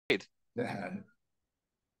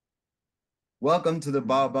Welcome to the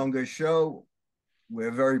Bob Unger Show.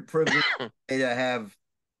 We're very privileged to have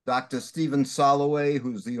Dr. Stephen Soloway,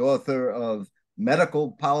 who's the author of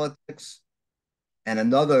Medical Politics and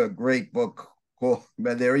another great book called,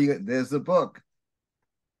 there's the book.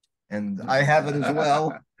 And I have it as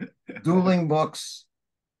well, Dueling Books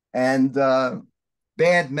and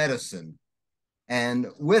Bad Medicine. And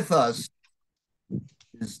with us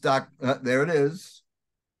is there it is.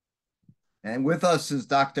 And with us is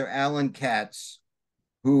Dr. Alan Katz,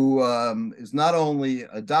 who is not only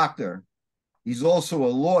a doctor, he's also a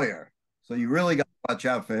lawyer. So you really got to watch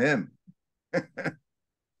out for him.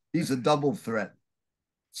 He's a double threat.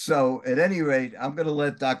 So at any rate, I'm going to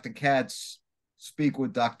let Dr. Katz speak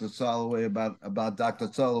with Dr. Soloway about Dr.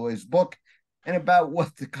 Soloway's book and about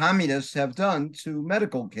what the communists have done to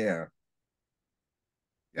medical care.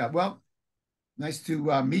 Yeah, well, nice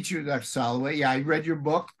to meet you, Dr. Soloway. Yeah, I read your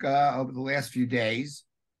book over the last few days,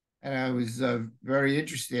 and I was very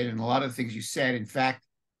interested in a lot of things you said. In fact,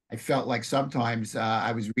 I felt like sometimes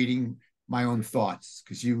I was reading my own thoughts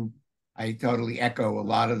because I totally echo a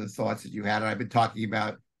lot of the thoughts that you had. And I've been talking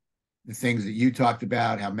about the things that you talked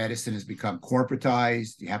about, how medicine has become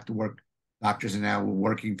corporatized. You have to work, doctors are now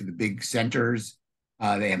working for the big centers.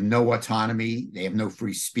 They have no autonomy. They have no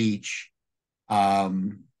free speech.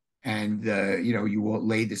 You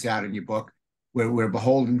laid this out in your book, where we're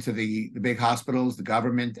beholden to the big hospitals, the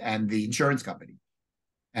government, and the insurance company,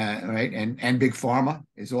 right? And big pharma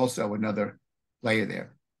is also another player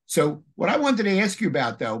there. So what I wanted to ask you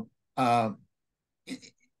about, though,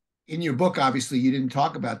 in your book, obviously you didn't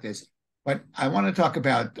talk about this, but I want to talk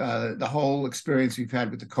about the whole experience we've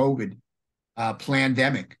had with the COVID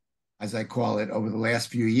plandemic, as I call it, over the last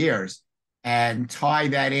few years, and tie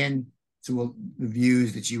that in to the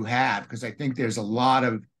views that you have, because I think there's a lot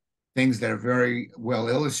of things that are very well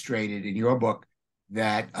illustrated in your book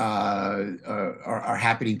that are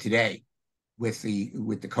happening today with the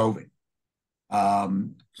COVID.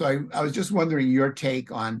 So I was just wondering your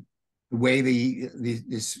take on the way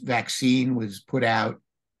this vaccine was put out,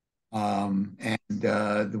 and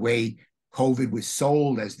the way COVID was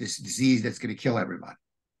sold as this disease that's going to kill everybody.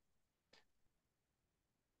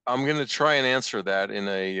 I'm going to try and answer that in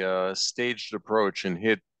a staged approach and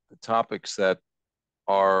hit the topics that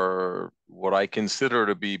are what I consider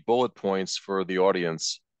to be bullet points for the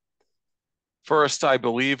audience. First, I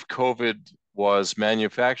believe COVID was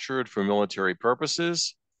manufactured for military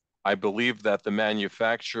purposes. I believe that the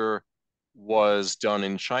manufacture was done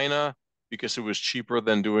in China because it was cheaper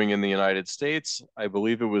than doing in the United States. I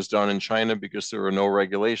believe it was done in China because there are no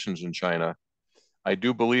regulations in China. I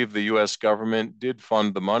do believe the US government did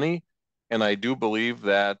fund the money, and I do believe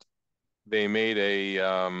that they made a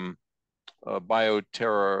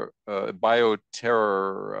bioterror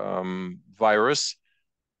virus,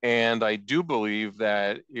 and I do believe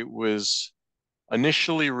that it was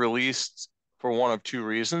initially released for one of two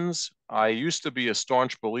reasons. I used to be a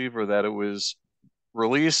staunch believer that it was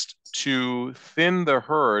released to thin the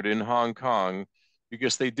herd in Hong Kong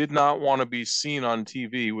because they did not want to be seen on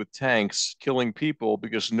TV with tanks killing people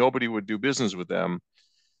because nobody would do business with them.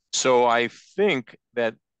 So I think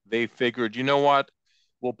that they figured, you know what,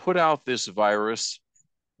 we'll put out this virus,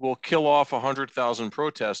 we'll kill off 100,000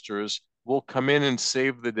 protesters, we'll come in and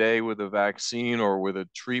save the day with a vaccine or with a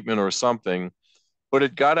treatment or something. But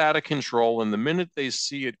it got out of control, and the minute they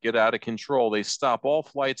see it get out of control, they stop all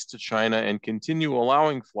flights to China and continue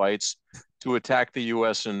allowing flights to attack the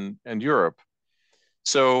US and Europe.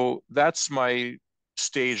 So that's my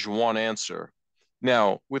stage one answer.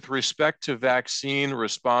 Now, with respect to vaccine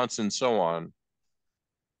response and so on,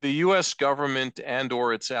 the US government and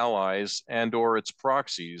or its allies and or its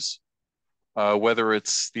proxies, whether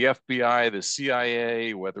it's the FBI, the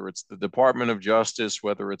CIA, whether it's the Department of Justice,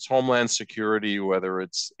 whether it's Homeland Security, whether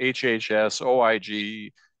it's HHS,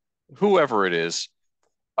 OIG, whoever it is,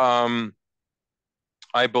 I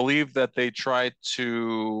believe that they try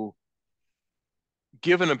to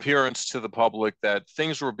give an appearance to the public that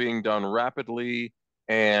things were being done rapidly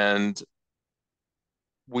and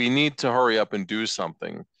we need to hurry up and do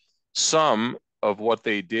something. Some of what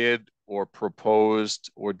they did or proposed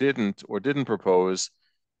or didn't propose,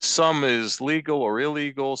 some is legal or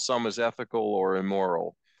illegal, some is ethical or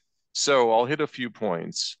immoral. So I'll hit a few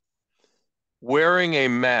points. Wearing a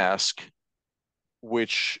mask,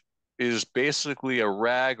 which is basically a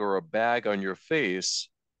rag or a bag on your face,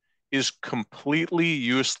 is completely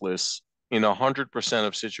useless in 100%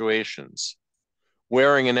 of situations.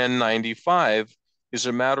 Wearing an N95 is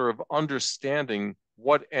a matter of understanding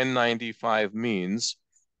what N95 means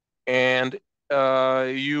and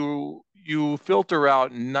you filter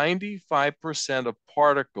out 95% of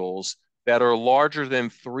particles that are larger than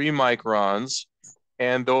 3 microns,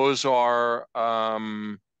 and those are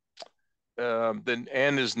the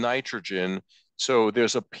N is nitrogen. So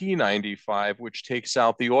there's a P95, which takes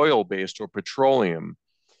out the oil-based or petroleum.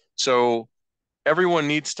 So everyone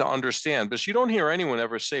needs to understand, because you don't hear anyone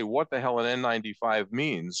ever say what the hell an N95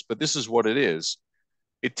 means, but this is what it is.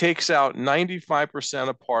 It takes out 95%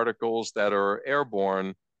 of particles that are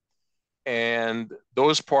airborne, and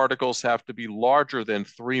those particles have to be larger than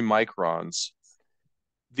 3 microns.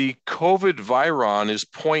 The COVID viron is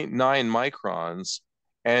zero point 0.9 microns.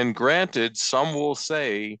 And granted, some will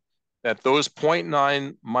say that those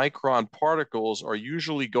 0.9 micron particles are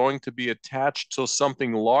usually going to be attached to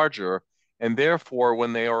something larger. And therefore,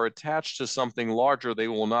 when they are attached to something larger, they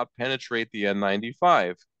will not penetrate the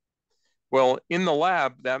N95. Well, in the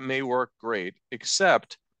lab, that may work great,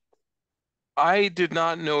 except I did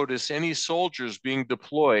not notice any soldiers being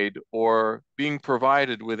deployed or being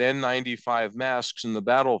provided with N95 masks in the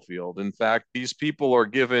battlefield. In fact, these people are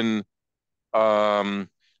given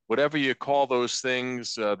whatever you call those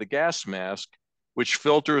things, the gas mask, which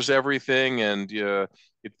filters everything, and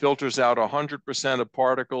it filters out 100% of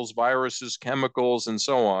particles, viruses, chemicals, and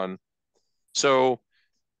so on. So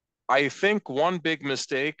I think one big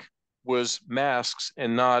mistake was masks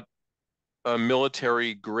and not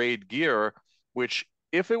military grade gear, which,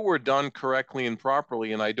 if it were done correctly and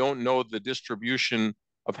properly, and I don't know the distribution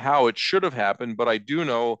of how it should have happened, but I do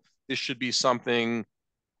know this should be something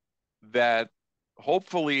that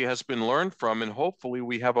hopefully has been learned from, and hopefully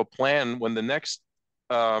we have a plan when the next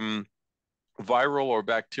viral or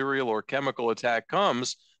bacterial or chemical attack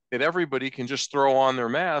comes, that everybody can just throw on their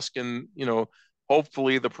mask, and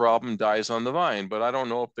hopefully the problem dies on the vine. But I don't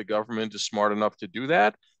know if the government is smart enough to do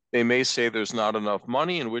that. They may say there's not enough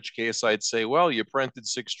money, in which case I'd say, well, you printed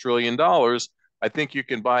 $6 trillion. I think you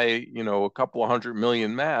can buy, a couple of 100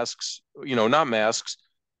 million masks, not masks,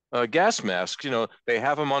 gas masks. They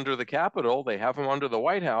have them under the Capitol. They have them under the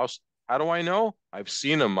White House. How do I know? I've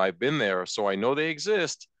seen them. I've been there. So I know they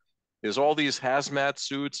exist. There's all these hazmat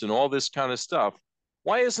suits and all this kind of stuff.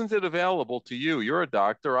 Why isn't it available to you? You're a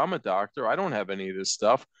doctor. I'm a doctor. I don't have any of this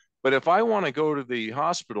stuff. But if I want to go to the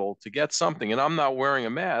hospital to get something and I'm not wearing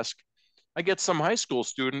a mask, I get some high school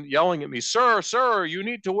student yelling at me, sir, you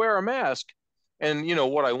need to wear a mask. And,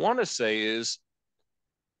 what I want to say is,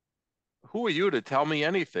 who are you to tell me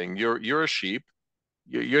anything? You're a sheep.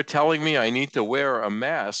 You're telling me I need to wear a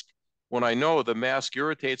mask when I know the mask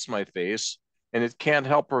irritates my face and it can't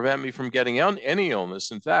help prevent me from getting any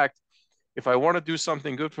illness. In fact, if I want to do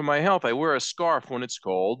something good for my health, I wear a scarf when it's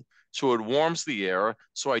cold, so it warms the air,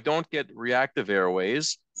 so I don't get reactive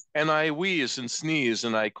airways, and I wheeze and sneeze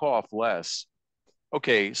and I cough less.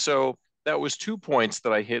 Okay, so that was 2 points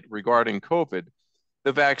that I hit regarding COVID.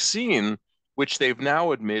 The vaccine, which they've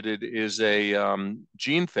now admitted is a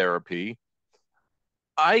gene therapy,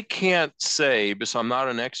 I can't say, because I'm not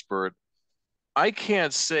an expert, I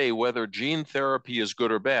can't say whether gene therapy is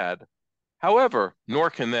good or bad. However, nor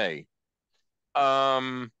can they.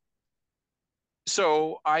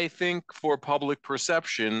 So I think for public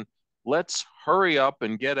perception, let's hurry up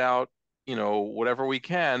and get out, whatever we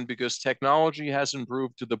can, because technology has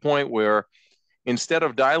improved to the point where instead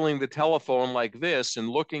of dialing the telephone like this and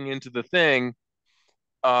looking into the thing,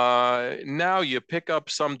 now you pick up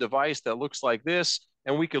some device that looks like this,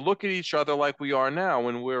 and we could look at each other like we are now,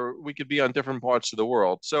 and we could be on different parts of the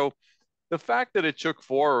world. So the fact that it took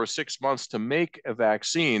 4 or 6 months to make a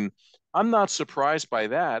vaccine, I'm not surprised by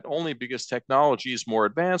that, only because technology is more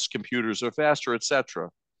advanced, computers are faster, etc.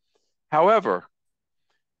 However,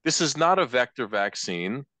 this is not a vector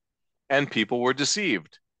vaccine, and people were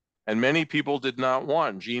deceived. And many people did not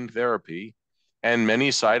want gene therapy, and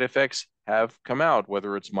many side effects have come out,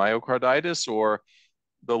 whether it's myocarditis or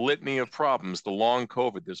the litany of problems, the long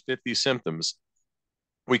COVID. There's 50 symptoms.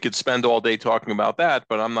 We could spend all day talking about that,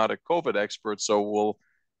 but I'm not a COVID expert, so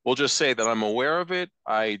we'll just say that I'm aware of it.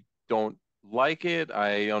 I don't like it.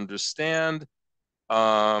 I understand.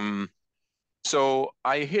 So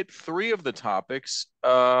I hit 3 of the topics.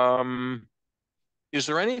 Is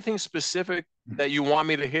there anything specific that you want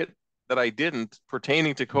me to hit that I didn't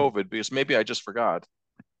pertaining to COVID? Because maybe I just forgot.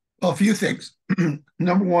 Well, a few things.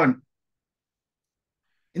 Number one,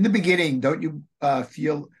 in the beginning, don't you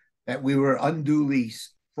feel that we were unduly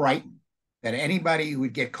frightened that anybody who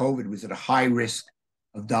would get COVID was at a high risk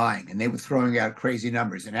of dying, and they were throwing out crazy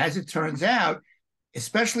numbers? And as it turns out,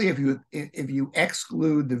 especially if you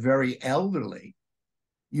exclude the very elderly,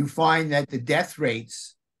 you find that the death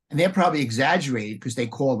rates, and they're probably exaggerated because they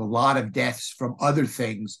called a lot of deaths from other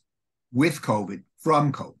things with COVID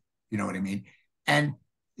from COVID. You know what I mean? And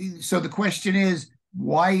so the question is,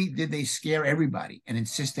 why did they scare everybody and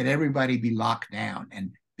insist that everybody be locked down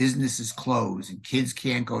and businesses close and kids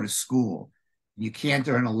can't go to school, and you can't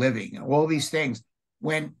earn a living, and all these things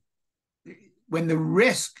when the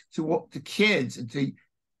risk to kids and to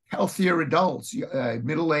healthier adults,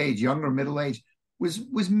 middle age, younger middle age,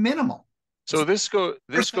 was minimal. So this goes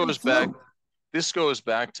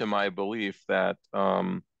back to my belief that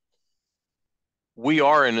we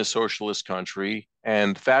are in a socialist country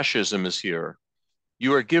and fascism is here.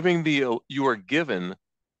 You are given the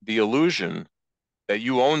illusion that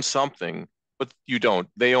you own something, but you don't.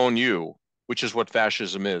 They own you, which is what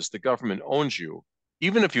fascism is. The government owns you.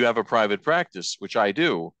 Even if you have a private practice, which I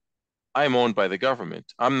do, I'm owned by the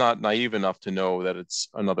government. I'm not naive enough to know that it's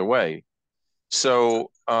another way.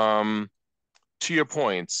 So, to your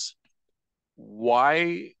points,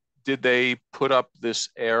 why did they put up this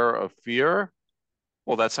air of fear?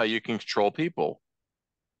 Well, that's how you can control people.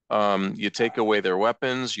 You take away their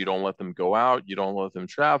weapons, you don't let them go out, you don't let them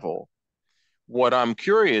travel. What I'm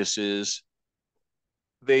curious is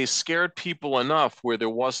they scared people enough where there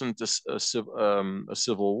wasn't a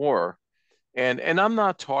civil war. And I'm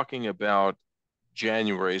not talking about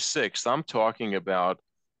January 6th. I'm talking about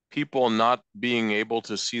people not being able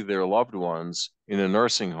to see their loved ones in a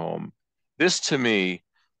nursing home. This to me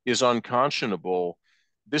is unconscionable.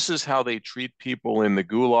 This is how they treat people in the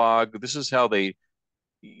gulag. This is how they,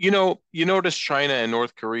 you notice China and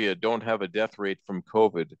North Korea don't have a death rate from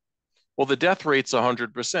COVID. Well, the death rate's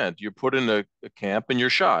 100%. You're put in a camp and you're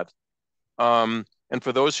shot. And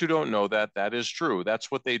for those who don't know that, that is true.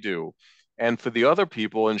 That's what they do. And for the other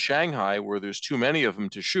people in Shanghai, where there's too many of them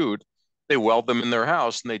to shoot, they weld them in their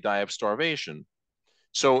house and they die of starvation.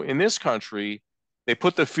 So in this country, they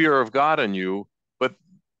put the fear of God on you, but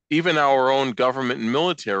even our own government and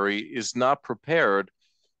military is not prepared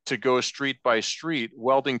to go street by street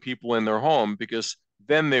welding people in their home, because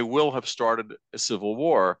then they will have started a civil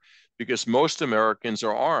war, because most Americans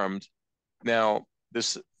are armed. Now,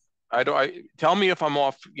 this tell me if I'm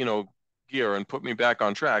off, gear and put me back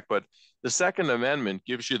on track, but the Second Amendment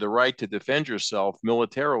gives you the right to defend yourself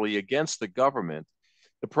militarily against the government.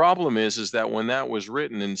 The problem is that when that was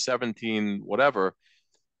written in 17 whatever,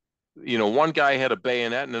 one guy had a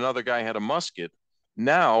bayonet and another guy had a musket.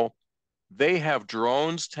 Now they have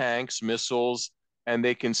drones, tanks, missiles, and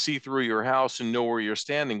they can see through your house and know where you're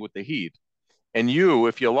standing with the heat. And you,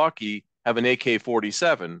 if you're lucky, have an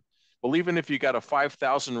AK-47. Well, even if you got a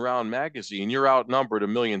 5,000 round magazine, you're outnumbered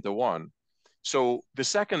 1,000,000 to 1. So the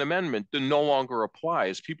Second Amendment no longer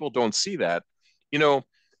applies. People don't see that.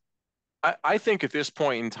 I think at this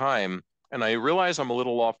point in time, and I realize I'm a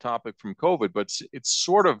little off topic from COVID, but it's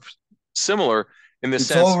sort of similar in the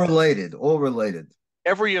sense. It's all related.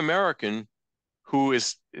 Every American who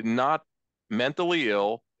is not mentally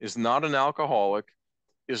ill, is not an alcoholic,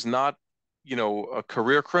 is not, a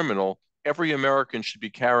career criminal, every American should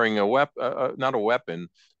be carrying a weapon, not a weapon,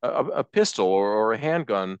 a pistol or a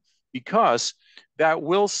handgun, because that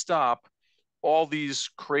will stop all these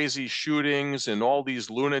crazy shootings and all these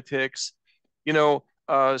lunatics.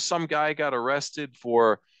 Some guy got arrested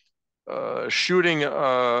for shooting an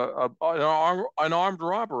armed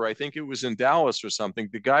robber. I think it was in Dallas or something.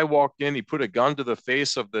 The guy walked in, he put a gun to the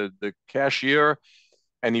face of the cashier,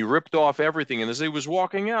 and he ripped off everything. And as he was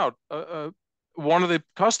walking out, one of the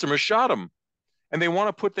customers shot him. And they want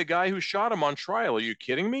to put the guy who shot him on trial. Are you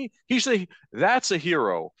kidding me? That's a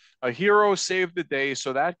hero. A hero saved the day,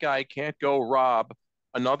 so that guy can't go rob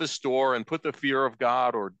another store and put the fear of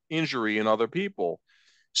God or injury in other people.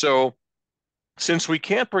 So since we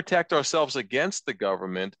can't protect ourselves against the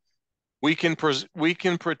government, we can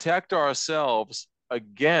protect ourselves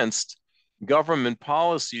against government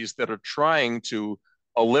policies that are trying to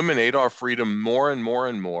eliminate our freedom more and more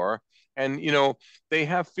and more. And, they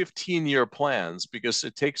have 15-year plans, because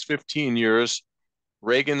it takes 15 years.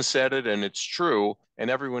 Reagan said it, and it's true. And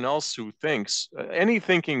everyone else who thinks, any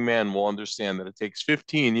thinking man will understand that it takes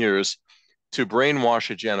 15 years to brainwash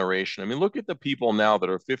a generation. I mean, look at the people now that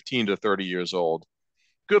are 15 to 30 years old.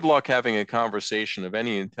 Good luck having a conversation of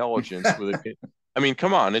any intelligence with a kid. I mean,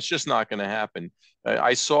 come on, it's just not going to happen.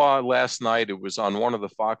 I saw last night, it was on one of the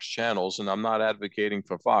Fox channels, and I'm not advocating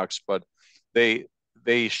for Fox, but they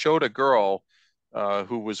showed a girl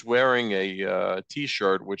who was wearing a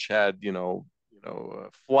T-shirt which had,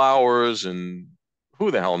 flowers and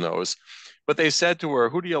who the hell knows. But they said to her,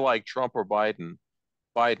 "Who do you like, Trump or Biden?"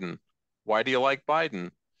 "Biden." "Why do you like Biden?"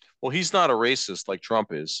 "Well, he's not a racist like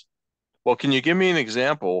Trump is." "Well, can you give me an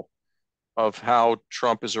example of how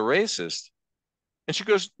Trump is a racist?" And she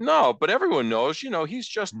goes, no, but everyone knows, he's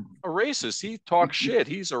just a racist. He talks shit.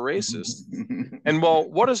 He's a racist. And well,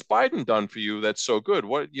 what has Biden done for you that's so good?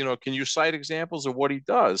 Can you cite examples of what he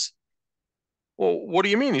does? Well, what do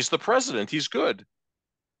you mean? He's the president. He's good.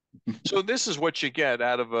 So this is what you get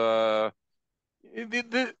out of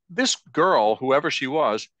this girl, whoever she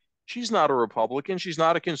was. She's not a Republican. She's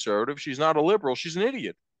not a conservative. She's not a liberal. She's an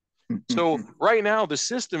idiot. So right now, the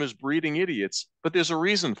system is breeding idiots, but there's a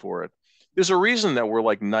reason for it. There's a reason that we're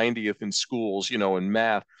like 90th in schools, in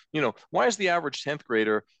math. Why is the average 10th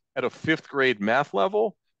grader at a 5th grade math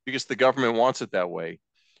level? Because the government wants it that way.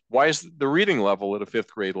 Why is the reading level at a 5th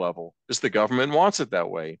grade level? Because the government wants it that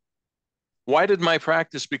way. Why did my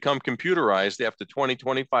practice become computerized after 20,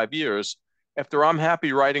 25 years, after I'm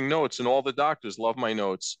happy writing notes and all the doctors love my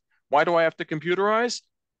notes? Why do I have to computerize?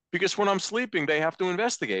 Because when I'm sleeping, they have to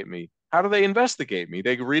investigate me. How do they investigate me?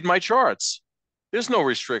 They read my charts. There's no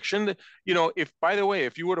restriction. By the way,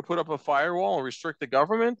 if you were to put up a firewall and restrict the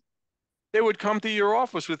government, they would come to your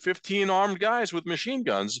office with 15 armed guys with machine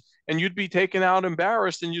guns, and you'd be taken out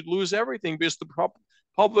embarrassed, and you'd lose everything because the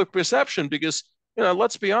public perception, because,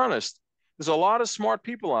 let's be honest, there's a lot of smart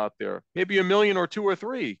people out there, maybe a million or two or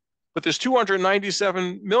three, but there's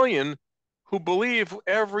 297 million who believe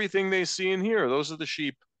everything they see and hear. Those are the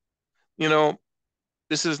sheep.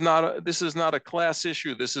 This is not a class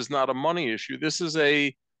issue. This is not a money issue. This is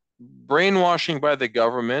a brainwashing by the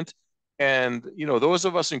government. And, those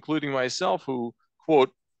of us, including myself, who,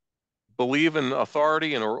 quote, believe in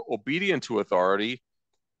authority and are obedient to authority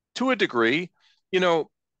to a degree, the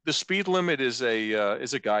speed limit is a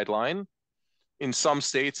guideline. In some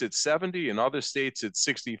states, it's 70. In other states, it's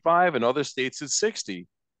 65. In other states, it's 60.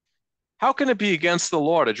 How can it be against the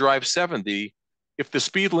law to drive 70 if the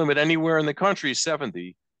speed limit anywhere in the country is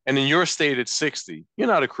 70 and in your state it's 60? You're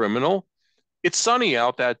not a criminal. It's sunny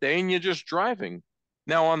out that day and you're just driving.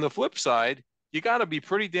 Now, on the flip side, you got to be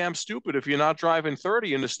pretty damn stupid if you're not driving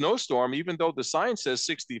 30 in a snowstorm, even though the sign says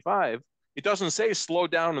 65. It doesn't say slow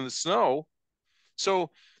down in the snow. So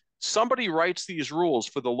somebody writes these rules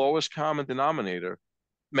for the lowest common denominator,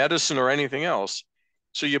 medicine or anything else.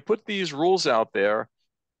 So you put these rules out there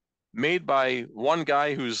made by one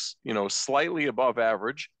guy who's, slightly above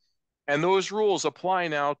average. And those rules apply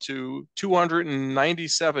now to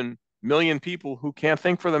 297 million people who can't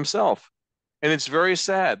think for themselves. And it's very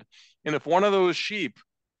sad. And if one of those sheep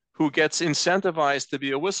who gets incentivized to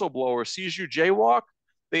be a whistleblower sees you jaywalk,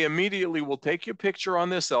 they immediately will take your picture on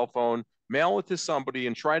their cell phone, mail it to somebody,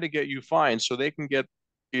 and try to get you fined so they can get,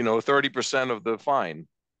 30% of the fine.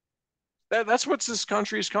 That's what this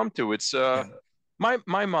country's come to. It's my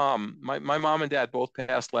mom and dad both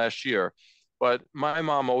passed last year, but my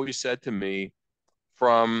mom always said to me,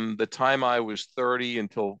 from the time I was 30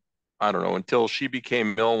 until, I don't know, until she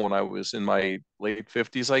became ill when I was in my late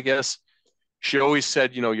 50s, I guess, she always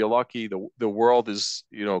said, you're lucky. The world is,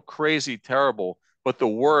 crazy, terrible, but the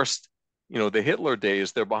worst, the Hitler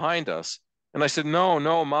days, they're behind us. And I said, no,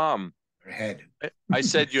 Mom. Ahead. I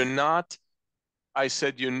said, you're not. I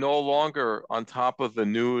said, you're no longer on top of the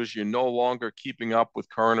news. You're no longer keeping up with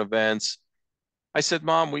current events. I said,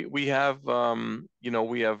 Mom, we have,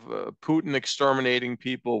 we have Putin exterminating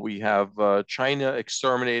people. We have China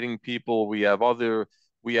exterminating people. We have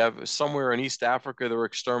somewhere in East Africa, they're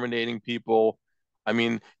exterminating people. I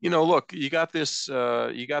mean, look, you got this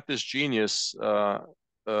genius,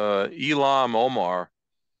 Ilham Omar,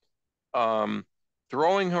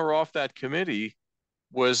 throwing her off that committee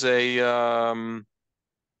was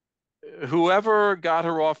whoever got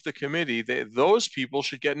her off the committee, those people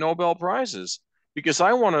should get Nobel Prizes, because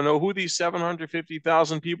I want to know who these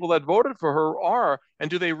 750,000 people that voted for her are, and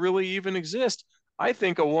do they really even exist? I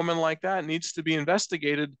think a woman like that needs to be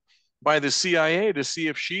investigated by the CIA to see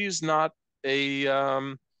if she's not a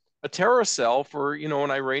terror cell for,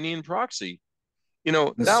 an Iranian proxy. That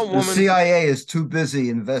woman. The CIA is too busy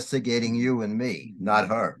investigating you and me, not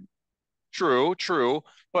her. True.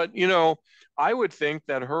 But, I would think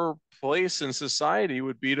that her place in society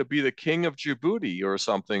would be to be the king of Djibouti or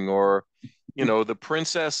something, or, the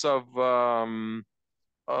princess of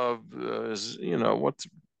what's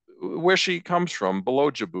where she comes from,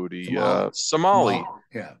 below Djibouti, Somali.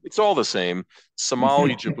 Yeah, it's all the same.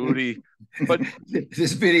 Somali, Djibouti. But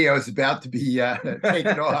this video is about to be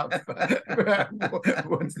taken off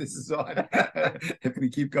once this is on. If we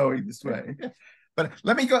keep going this way. But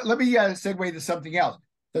let me segue to something else.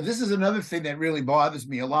 So this is another thing that really bothers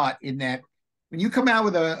me a lot, in that when you come out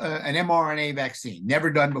with an mRNA vaccine,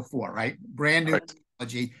 never done before, right? Brand new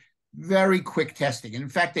technology, very quick testing. And in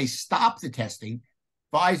fact, they stopped the testing.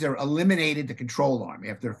 Pfizer eliminated the control arm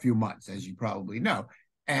after a few months, as you probably know.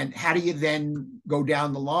 And how do you then go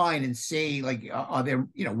down the line and see, like, are there,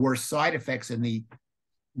 worse side effects in the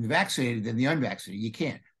vaccinated than the unvaccinated? You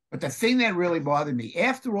can't. But the thing that really bothered me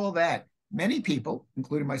after all that, many people,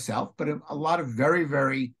 including myself, but a lot of very,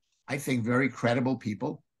 very, I think, very credible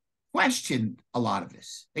people questioned a lot of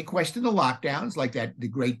this. They questioned the lockdowns, like the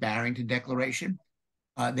Great Barrington Declaration.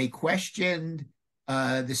 They questioned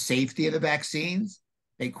the safety of the vaccines.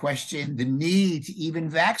 They questioned the need to even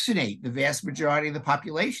vaccinate the vast majority of the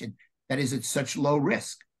population that is at such low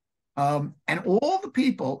risk. And all the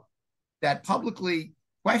people that publicly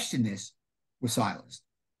questioned this were silenced.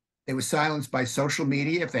 They were silenced by social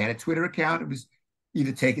media. If they had a Twitter account, it was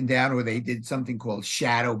either taken down or they did something called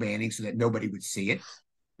shadow banning so that nobody would see it.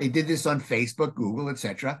 They did this on Facebook, Google,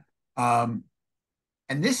 etc. And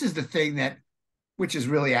this is the thing which is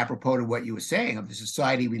really apropos to what you were saying of the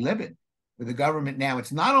society we live in. With the government now,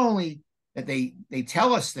 it's not only that they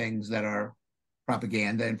tell us things that are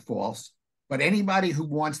propaganda and false, but anybody who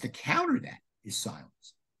wants to counter that is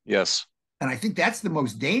silenced. Yes. And I think that's the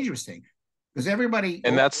most dangerous thing, because everybody...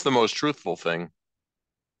 And that's the most truthful thing.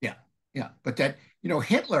 Yeah, yeah. But that,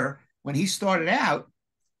 Hitler, when he started out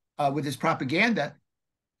with his propaganda,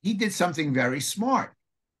 he did something very smart.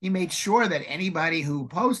 He made sure that anybody who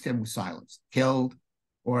opposed him was silenced, killed,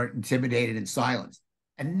 or intimidated and silenced.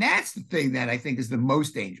 And that's the thing that I think is the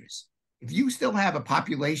most dangerous. If you still have a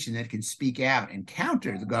population that can speak out and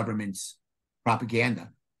counter the government's propaganda,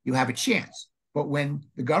 you have a chance. But when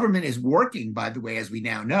the government is working, by the way, as we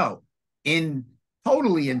now know,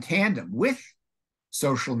 totally in tandem with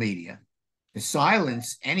social media to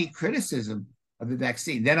silence any criticism of the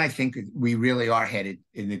vaccine, then I think we really are headed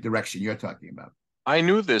in the direction you're talking about. I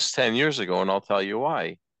knew this 10 years ago, and I'll tell you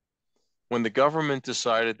why. When the government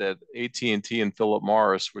decided that AT&T and Philip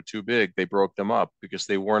Morris were too big, they broke them up because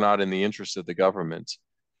they were not in the interest of the government.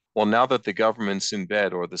 Well, now that the government's in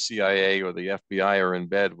bed, or the CIA or the FBI are in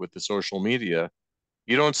bed with the social media,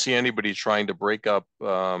 you don't see anybody trying to break up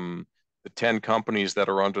the 10 companies that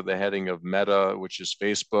are under the heading of Meta, which is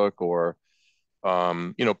Facebook, or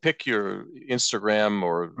pick your Instagram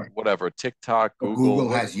or whatever, TikTok, Google.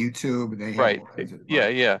 Google has YouTube. They have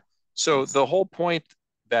Yeah. So the whole point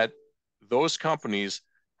that those companies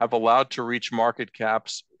have allowed to reach market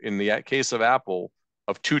caps, in the case of Apple,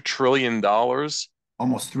 of $2 trillion.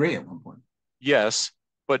 Almost 3 at one point. Yes.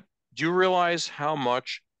 But do you realize how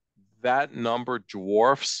much that number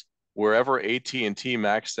dwarfs wherever AT&T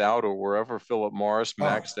maxed out or wherever Philip Morris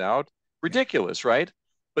maxed out? Ridiculous, right?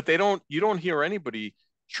 But you don't hear anybody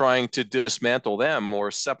trying to dismantle them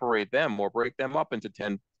or separate them or break them up into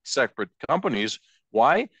 10 separate companies.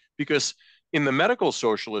 Why? Because in the medical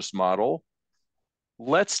socialist model,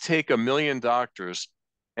 let's take 1 million doctors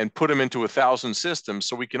and put them into 1,000 systems,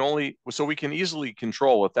 so we can easily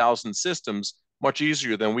control 1,000 systems much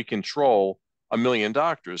easier than we control 1 million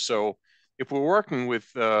doctors. So if we're working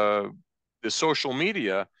with the social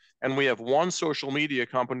media and we have one social media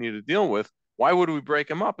company to deal with, why would we break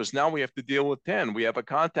them up? Because now we have to deal with 10. We have a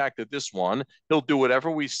contact at this one. He'll do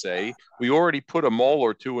whatever we say. We already put a mole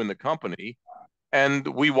or two in the company, and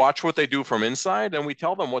we watch what they do from inside, and we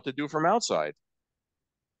tell them what to do from outside.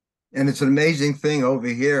 And it's an amazing thing over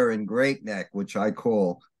here in Great Neck, which I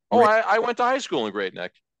call... I went to high school in Great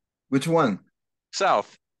Neck. Which one?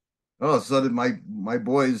 South. Oh, so did my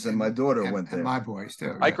boys and my daughter went there. And my boys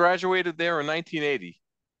too. I graduated there in 1980.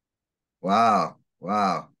 Wow.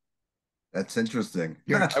 That's interesting.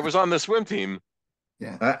 I was on the swim team.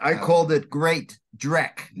 Yeah. I called it Great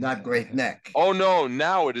Drek, not Great Neck. Oh, no.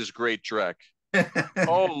 Now it is Great Drek.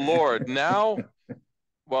 Oh, Lord. Now,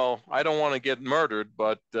 well, I don't want to get murdered,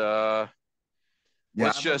 but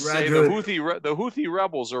let's just say the Houthi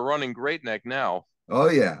rebels are running Great Neck now. Oh,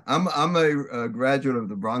 yeah. I'm a graduate of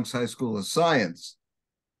the Bronx High School of Science,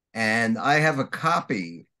 and I have a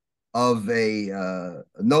copy of a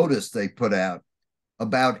notice they put out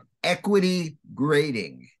about equity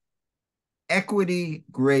grading. Equity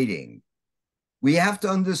grading. We have to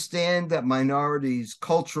understand that minorities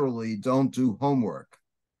culturally don't do homework,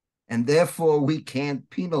 and therefore we can't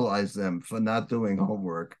penalize them for not doing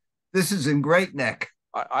homework. This is in Great Neck.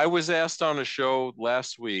 I was asked on a show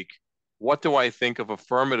last week, what do I think of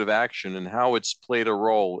affirmative action and how it's played a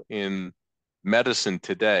role in medicine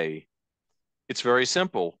today? It's very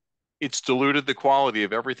simple. It's diluted the quality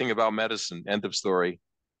of everything about medicine. End of story.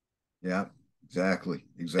 Yeah, exactly.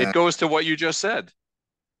 It goes to what you just said.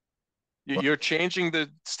 You're changing the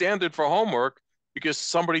standard for homework because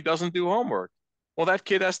somebody doesn't do homework. Well, that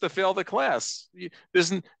kid has to fail the class.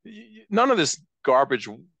 There's none of this garbage.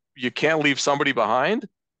 You can't leave somebody behind.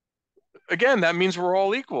 Again, that means we're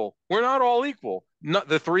all equal. We're not all equal.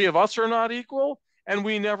 The three of us are not equal, and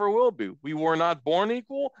we never will be. We were not born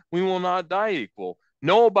equal. We will not die equal.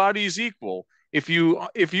 Nobody's equal. If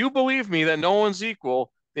you believe me that no one's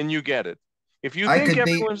equal, then you get it. If you I think could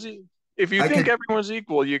beat everyone's if you I think could everyone's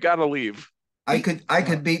equal, you got to leave. I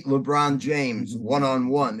could beat LeBron James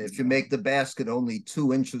 1-on-1 if you make the basket only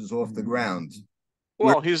 2 inches off the ground.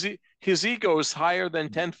 Well, his ego is higher than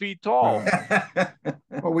 10 feet tall.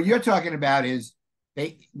 Well, what you're talking about is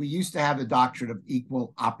we used to have the doctrine of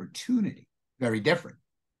equal opportunity, very different.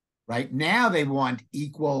 Right now, they want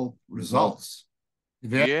equal results.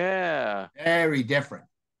 Very, Yeah. very different.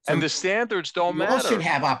 So And the standards don't you all should matter.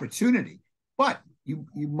 have opportunity, but you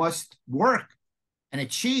must work and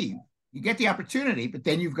achieve. You get the opportunity, but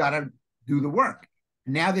then you've got to do the work.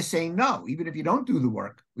 And now they're saying, no, even if you don't do the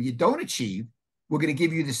work or you don't achieve, we're going to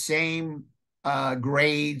give you the same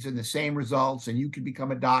grades and the same results, and you can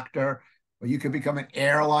become a doctor or you could become an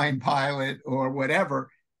airline pilot or whatever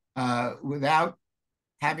without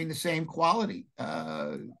having the same quality.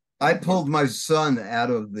 I pulled my son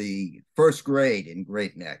out of the first grade in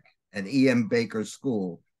Great Neck at E.M. Baker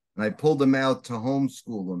School, and I pulled him out to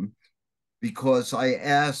homeschool him because I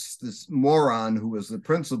asked this moron who was the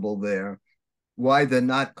principal there why they're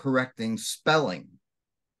not correcting spelling.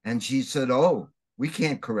 And she said, oh, we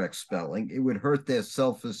can't correct spelling. It would hurt their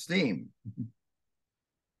self-esteem.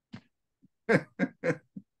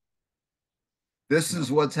 This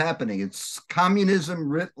is what's happening. It's communism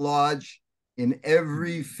writ large in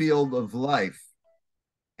every field of life.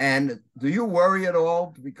 And do you worry at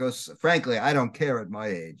all? Because frankly, I don't care at my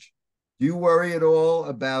age. Do you worry at all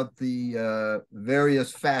about the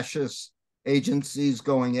various fascist agencies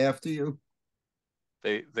going after you?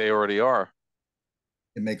 They already are.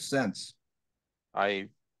 It makes sense. There's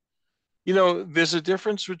a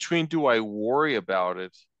difference between do I worry about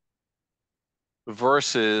it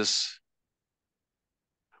versus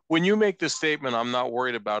when you make the statement, I'm not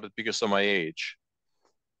worried about it because of my age.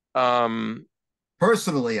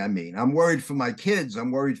 Personally, I mean, I'm worried for my kids.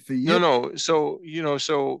 I'm worried for you. No. So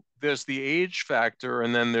there's the age factor,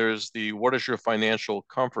 and then there's the what is your financial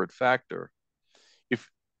comfort factor. If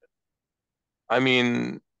I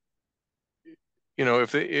mean,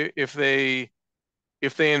 if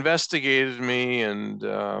they investigated me and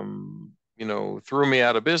threw me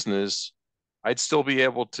out of business, I'd still be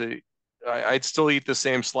able to. I'd still eat the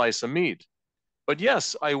same slice of meat. But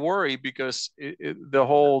yes, I worry because the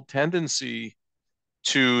whole tendency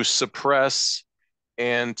to suppress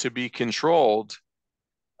and to be controlled.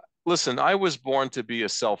 Listen, I was born to be a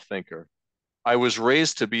self-thinker. I was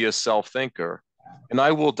raised to be a self-thinker, and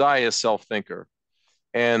I will die a self-thinker.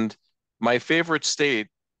 And my favorite state,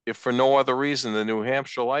 if for no other reason, the New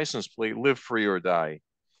Hampshire license plate, live free or die.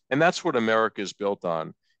 And that's what America is built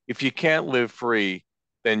on. If you can't live free,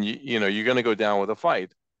 then you're going to go down with a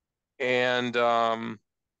fight. And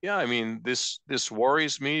yeah, I mean, this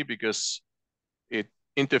worries me because it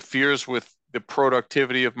interferes with the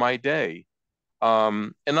productivity of my day.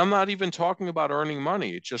 And I'm not even talking about earning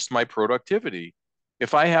money. It's just my productivity.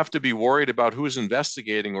 If I have to be worried about who's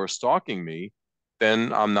investigating or stalking me,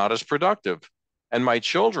 then I'm not as productive. And my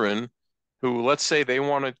children, who let's say they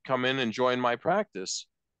want to come in and join my practice,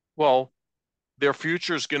 well, their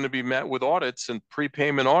future is going to be met with audits and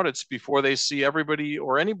prepayment audits before they see everybody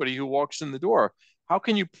or anybody who walks in the door. How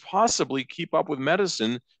can you possibly keep up with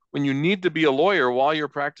medicine when you need to be a lawyer while you're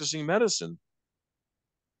practicing medicine?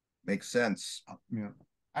 Makes sense. Yeah.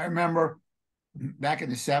 I remember back in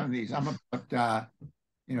the 70s, I'm about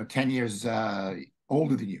 10 years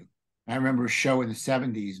older than you. I remember a show in the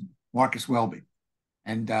 70s, Marcus Welby,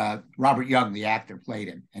 and Robert Young, the actor, played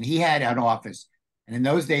him. And he had an office. And in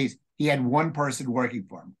those days, he had one person working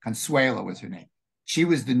for him. Consuelo was her name. She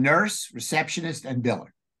was the nurse, receptionist, and biller.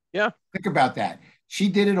 Yeah. Think about that. She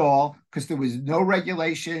did it all because there was no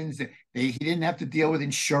regulations. He didn't have to deal with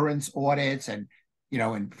insurance audits and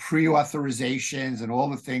pre-authorizations and all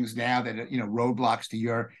the things now that roadblocks to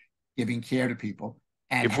your giving care to people.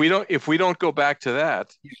 And if we don't go back to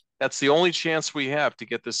that, that's the only chance we have to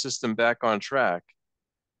get the system back on track.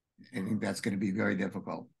 I think that's going to be very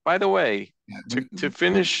difficult. By the way,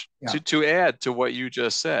 to add to what you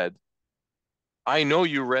just said, I know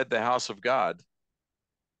you read The House of God.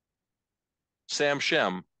 Sam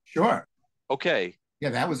Shem. Sure. Okay.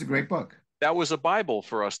 Yeah, that was a great book. That was a Bible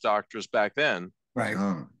for us doctors back then. Right.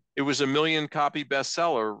 It was a 1 million copy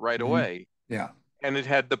bestseller right away. Yeah. And it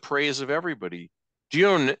had the praise of everybody. Do you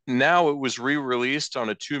know now it was re-released on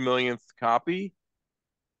a 2 millionth copy?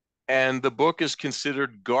 And the book is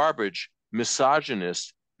considered garbage,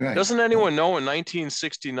 misogynist. Right. Doesn't anyone know in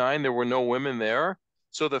 1969 there were no women there?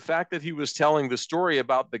 So the fact that he was telling the story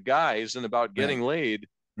about the guys and about getting laid,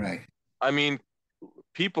 right? I mean,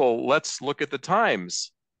 people, let's look at the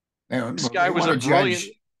times. This guy They was want a to brilliant.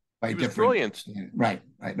 judge by He was different brilliant. right,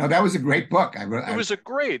 right. No, that was a great book. It was a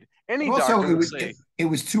great. But Any also doctor would say. it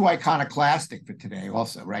was too iconoclastic for today.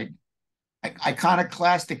 Also, right?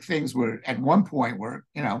 Iconoclastic things were at one point were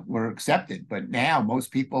accepted, but now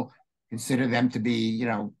most people consider them to be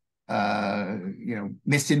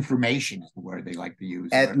misinformation is the word they like to use.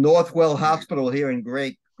 At Northwell Hospital here in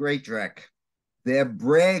Great Drake, they're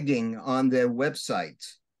bragging on their website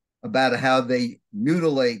about how they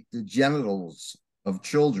mutilate the genitals of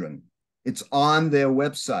children. It's on their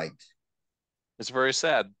website. It's very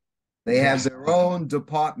sad. They have their own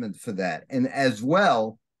department for that. And as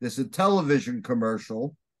well, there's a television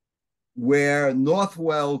commercial where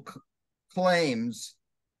Northwell claims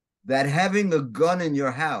that having a gun in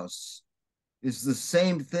your house is the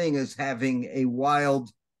same thing as having a wild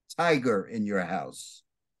tiger in your house.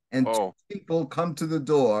 And people come to the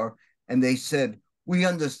door and they said, "We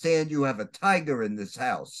understand you have a tiger in this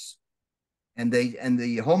house." And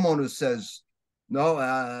the homeowner says,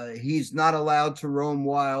 "No, he's not allowed to roam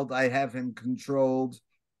wild. I have him controlled."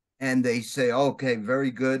 And they say, "Okay,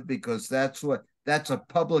 very good, because that's a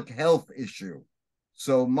public health issue.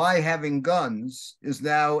 So my having guns is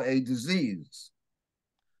now a disease."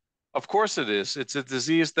 Of course it is. It's a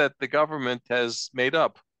disease that the government has made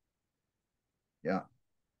up. Yeah.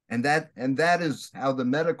 And that is how the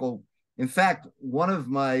medical, in fact, one of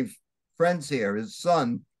my friends here, his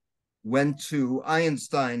son, went to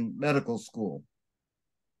Einstein Medical School.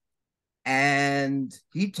 And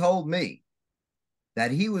he told me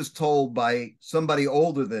that he was told by somebody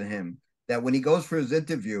older than him that when he goes for his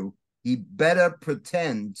interview, he better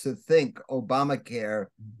pretend to think Obamacare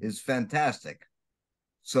is fantastic.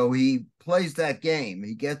 So he plays that game.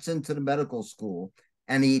 He gets into the medical school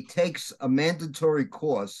and he takes a mandatory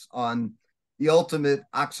course on the ultimate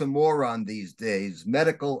oxymoron these days,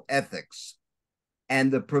 medical ethics.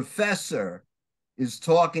 And the professor is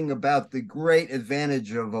talking about the great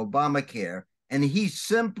advantage of Obamacare, and he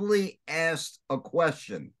simply asked a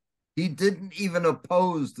question. He didn't even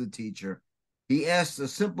oppose the teacher. He asked a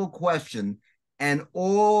simple question, and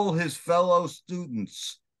all his fellow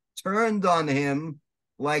students turned on him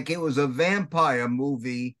like it was a vampire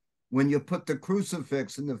movie when you put the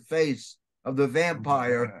crucifix in the face of the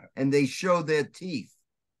vampire and they show their teeth.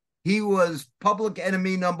 He was public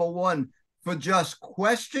enemy number one for just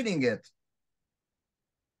questioning it.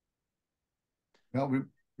 Well,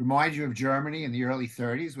 remind you of Germany in the early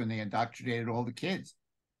 30s when they indoctrinated all the kids,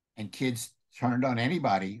 and kids turned on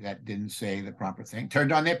anybody that didn't say the proper thing,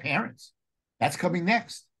 turned on their parents. That's coming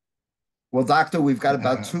next. Well, Doctor, we've got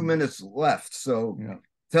about 2 minutes left. So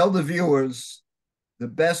tell the viewers the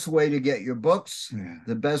best way to get your books,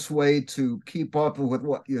 the best way to keep up with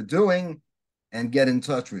what you're doing, and get in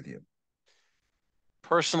touch with you.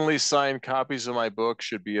 Personally signed copies of my book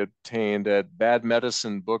should be obtained at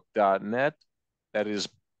badmedicinebook.net. That is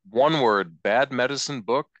one word,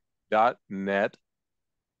 badmedicinebook.net.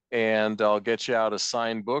 And I'll get you out a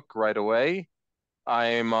signed book right away.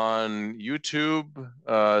 I'm on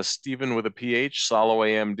YouTube, Stephen with a PH,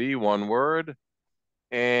 Soloway MD, one word.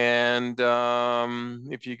 And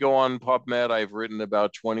if you go on PubMed, I've written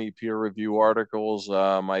about 20 peer review articles.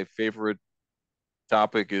 My favorite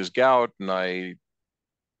topic is gout, and I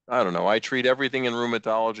don't know, I treat everything in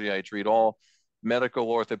rheumatology. I treat all medical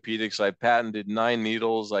orthopedics. I patented 9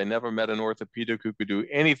 needles. I never met an orthopedic who could do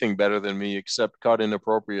anything better than me except cut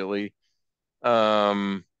inappropriately.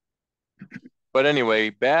 But anyway,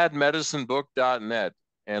 badmedicinebook.net.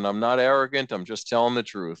 And I'm not arrogant. I'm just telling the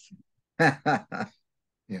truth.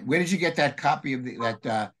 Where did you get that copy of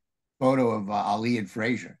that photo of Ali and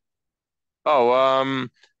Frazier? Oh,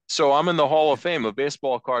 so I'm in the Hall of Fame of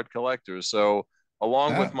baseball card collectors. So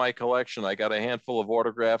along with my collection, I got a handful of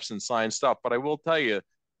autographs and signed stuff. But I will tell you,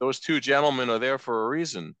 those 2 gentlemen are there for a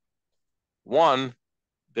reason. One,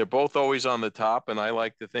 they're both always on the top, and I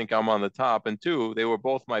like to think I'm on the top. And 2, they were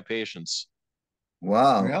both my patients.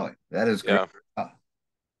 Wow, really? That is great.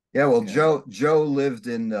 Yeah, well, Joe lived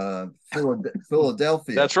in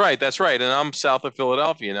Philadelphia. That's right. And I'm south of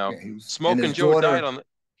Philadelphia now. Smoking Joe died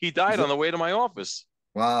on the way to my office.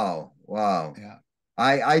 Wow. Yeah.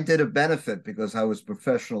 I did a benefit because I was a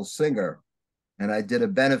professional singer, and I did a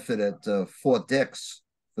benefit at Fort Dix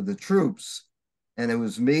for the troops, and it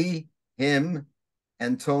was me, him,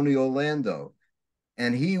 and Tony Orlando,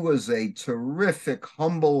 and he was a terrific,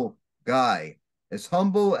 humble guy, as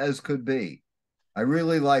humble as could be. I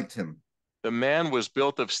really liked him. The man was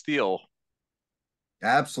built of steel.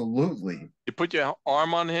 Absolutely. You put your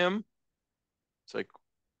arm on him, it's like,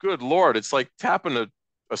 good Lord, it's like tapping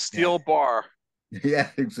a steel bar. Yeah,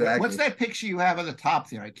 exactly. What's that picture you have on the top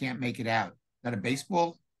there? I can't make it out. Is that a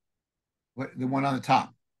baseball? What, the one on the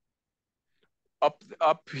top?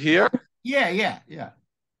 Up here, Yeah, yeah, yeah.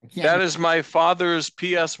 I can't that make is my father's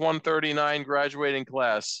PS 139 graduating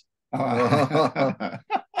class. Oh.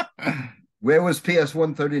 Where was PS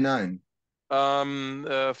 139?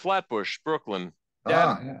 Flatbush, Brooklyn. Dad,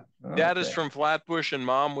 Ah, Yeah. Dad is Okay. from Flatbush, and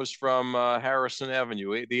Mom was from Harrison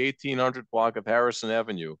Avenue, the 1800 block of Harrison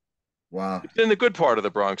Avenue. wow. It's in the good part of the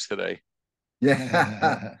Bronx today.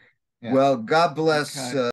 Yeah. Yeah. Well, God bless Okay.